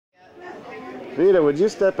Vita, would you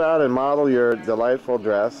step out and model your delightful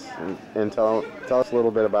dress and tell us a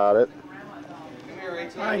little bit about it?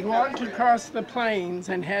 I walked across the plains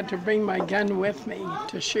and had to bring my gun with me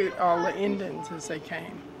to shoot all the Indians as they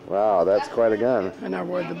came. Wow, that's quite a gun. And I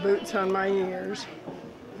wore the boots on my ears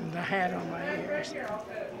and the hat on my ears.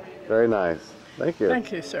 Very nice. Thank you.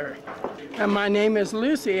 Thank you, sir. And my name is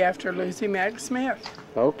Lucy, after Lucy Mack Smith.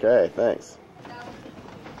 Okay, thanks.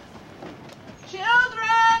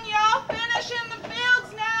 Children, y'all finish in the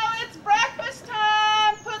fields now. It's breakfast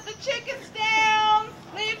time. Put the chickens down.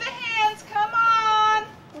 Leave the hens. Come on.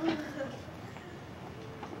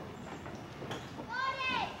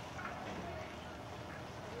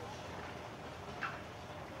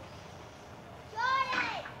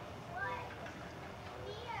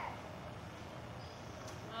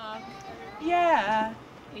 Yeah.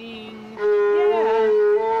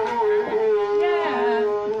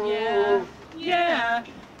 Yeah.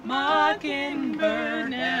 Mockingbird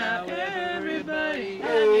now, everybody.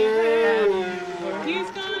 Have you heard? He's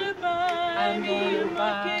gonna buy me a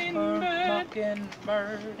mockingbird.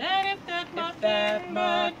 And if that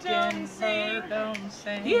mockingbird don't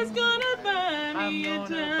sing, he's gonna buy me a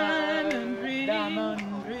diamond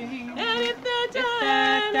ring. And if that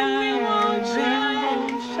diamond won't shine,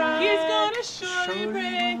 he's gonna surely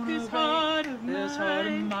break this heart of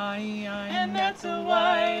mine. And that's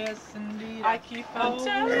why I keep on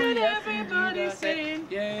telling everybody, saying,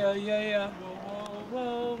 yeah.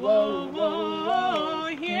 Whoa, whoa,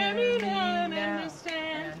 hear me now and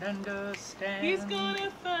understand. He's gonna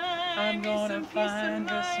find some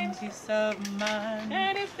peace of mind.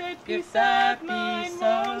 And if that peace of mind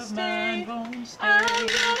won't stay, I'm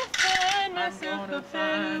gonna find myself a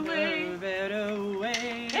better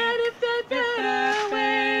way. And if that better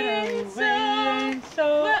way ain't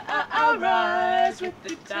so, well, I'll rise with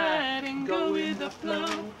the tide and go with the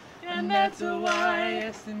flow. And that's why,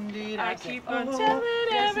 yes indeed, I keep on telling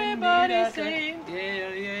everybody, saying,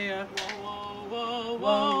 yeah. Whoa,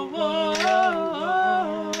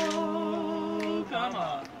 come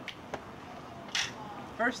on.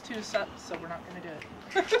 First two sucks, so we're not gonna do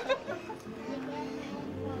it.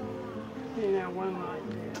 You know, one like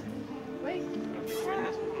that. Wait.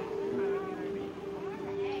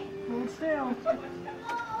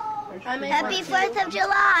 Happy 4th of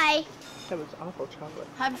July. That was awful chocolate.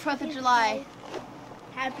 Happy 4th of July.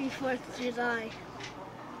 Happy 4th of July.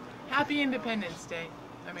 Happy Independence Day,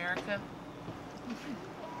 America.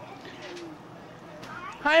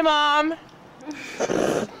 Hi, Mom.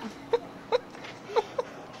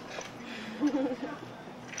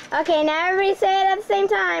 Okay, now everybody say it at the same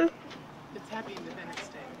time. It's Happy Independence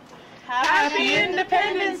Day. Happy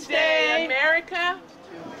Independence Day, America.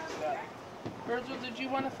 Virgil, did you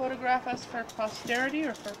want to photograph us for posterity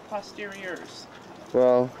or for posteriors?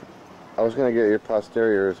 Well, I was going to get your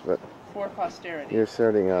posteriors, but For posterity. you're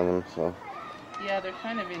sitting on them, so. Yeah, they're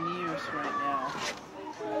kind of in use right now.